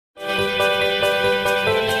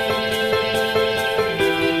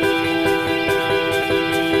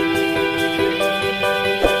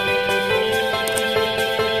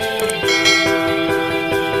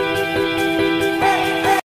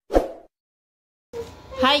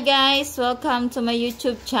Hi guys! Welcome to my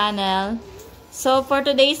YouTube channel. So for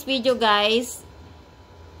today's video guys,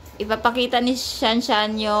 ipapakita ni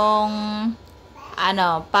Shanshan yung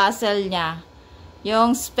puzzle niya.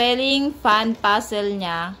 Yung spelling fun puzzle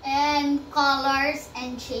niya. And colors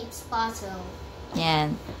and shapes puzzle.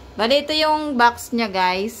 Yan. Bali ito yung box niya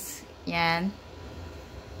guys. Yan.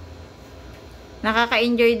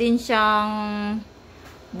 Nakaka-enjoy din siyang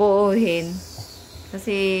buuhin.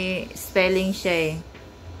 Kasi spelling siya eh.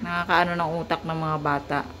 Nakakaano ng utak ng mga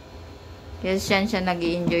bata. Kaya siya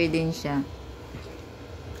nag-i-enjoy din siya.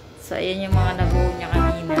 So, ayan yung mga nabuo niya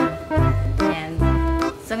kanina. Ayan.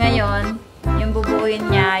 So, ngayon, yung bubuuin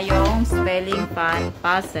niya yung spelling fun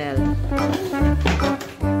puzzle.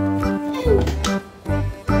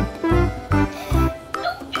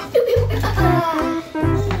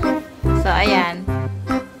 So, ayan.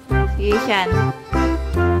 Sige, Shan.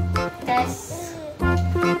 Yes.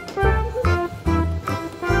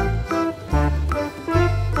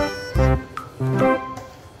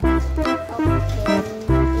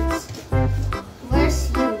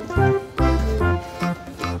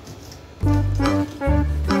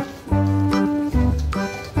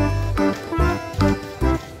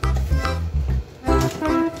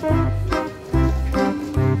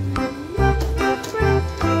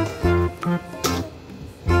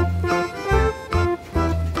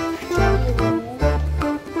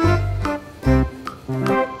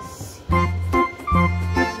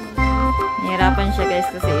 Nahirapan siya guys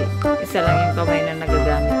kasi isa lang yung kamay na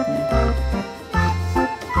nagagamit niya.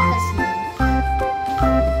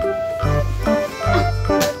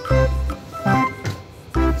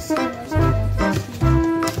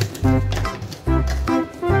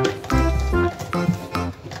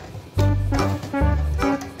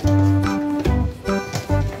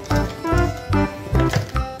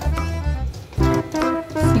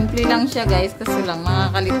 Simple lang siya guys kasi lang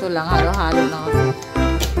makakalito lang, halo-halo lang kasi.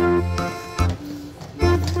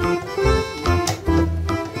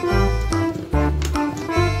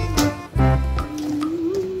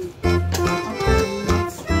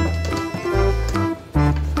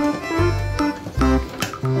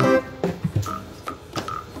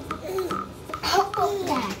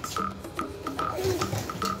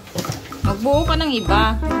 Magbuo ka ng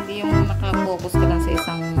iba, hindi yung naka-focus ka lang sa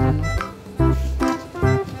isang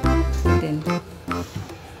din.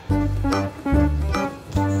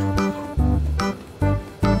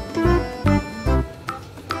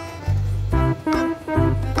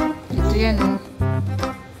 Ito yan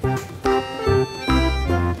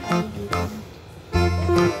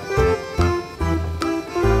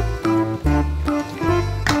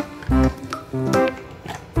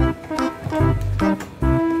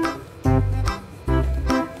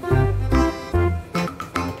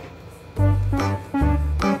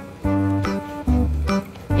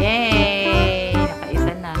Yay!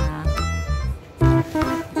 Nakaisa na.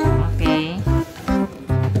 Okay.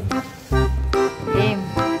 Game.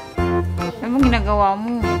 Ano bang ginagawa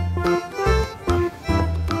mo?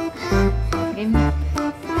 Game.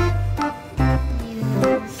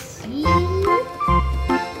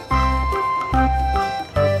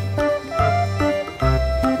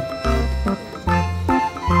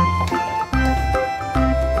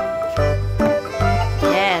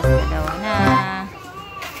 Yes, nagawa na.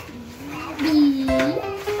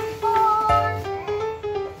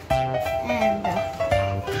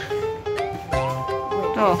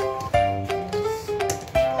 Oh.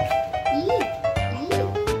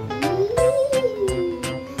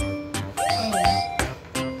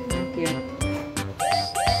 Cute.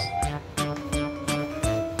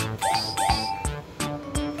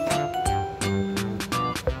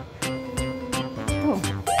 Oh.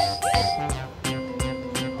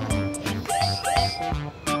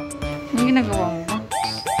 Anong ginagawa mo ba?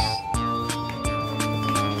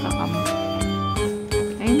 Saka mo.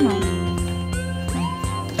 Ayun na.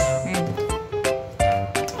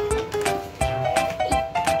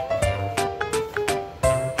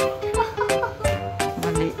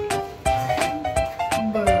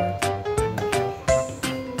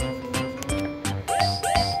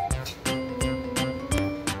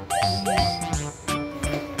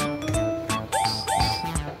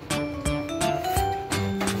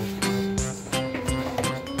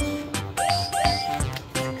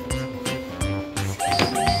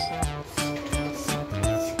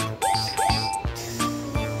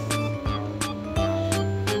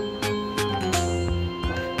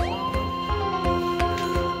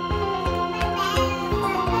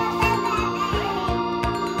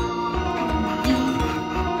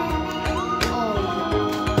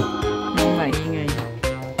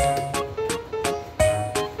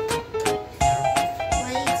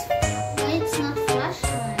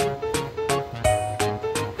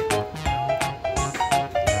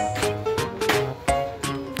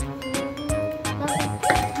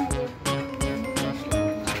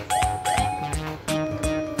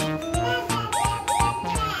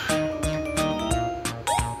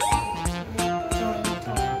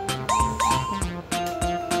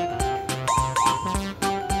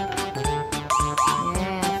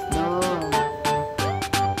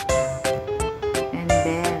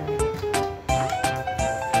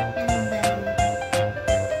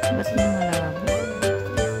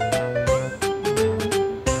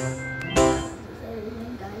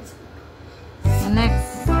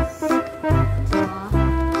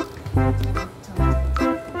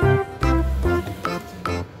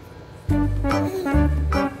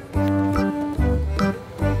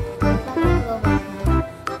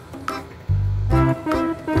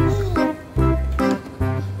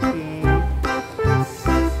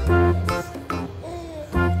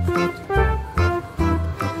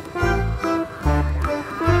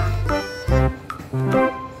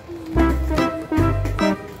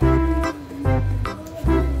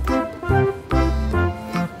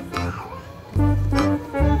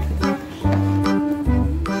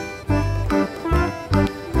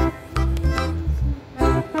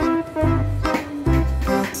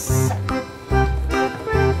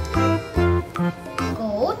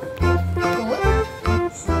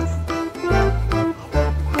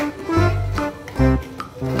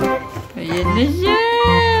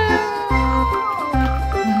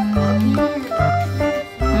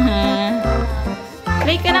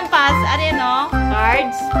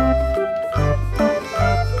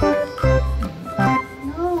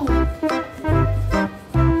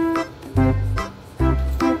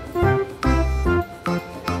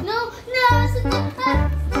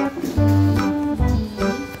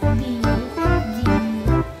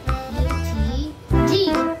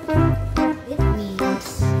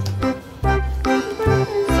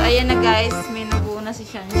 Guys, may nabuo na si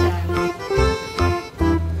Shanshan.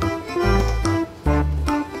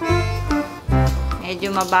 Medyo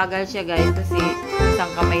mabagal siya guys kasi isang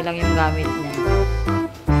kamay lang yung gamit niya.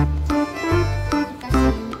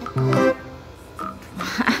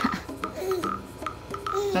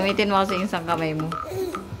 Gamitin mo kasi isang kamay mo.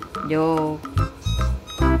 Joke.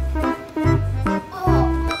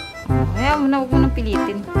 Kaya mo na, huwag mo nang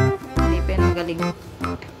pilitin. Hindi pa yung galing.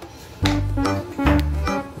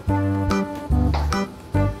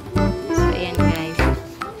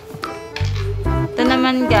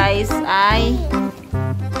 Guys ay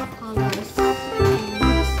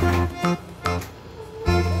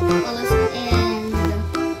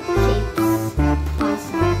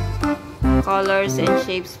colors and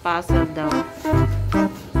shapes puzzle daw.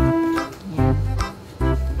 Yan.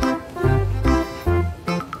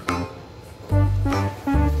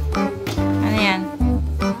 Ano yan?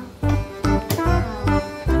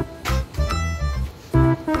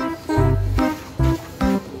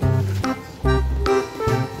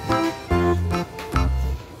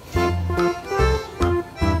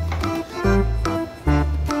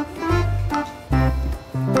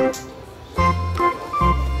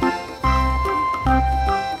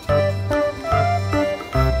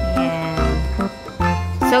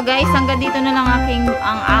 So guys, hanggang dito na lang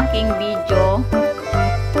ang aking video.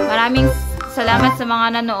 Maraming salamat sa mga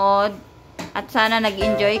nanood at sana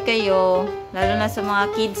nag-enjoy kayo, lalo na sa mga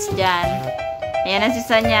kids dyan. Ayan na si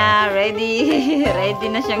Sanya, ready ready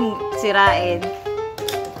na siyang sirain.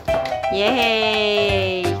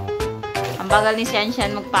 Yay! Ang bagal ni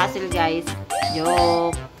Shanshan mag-puzzle guys.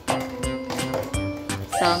 Joke.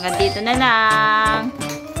 So hanggang dito na lang.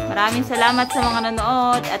 Maraming salamat sa mga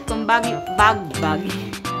nanood at kung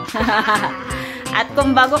at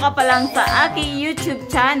kung bago ka pa lang sa aking YouTube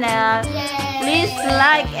channel, please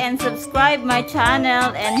like and subscribe my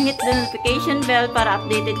channel and hit the notification bell para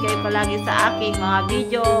updated kayo palagi sa aking mga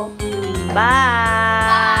video.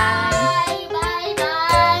 Bye! Bye!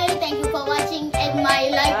 Bye! Thank you for watching and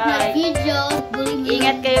my video.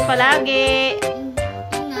 Ingat kayo palagi.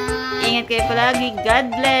 Ingat kayo palagi. God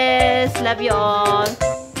bless. Love you all.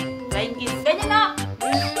 Flying kiss. Ganyan na.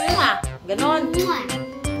 Ganon.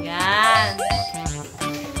 Yan.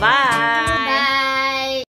 Bye!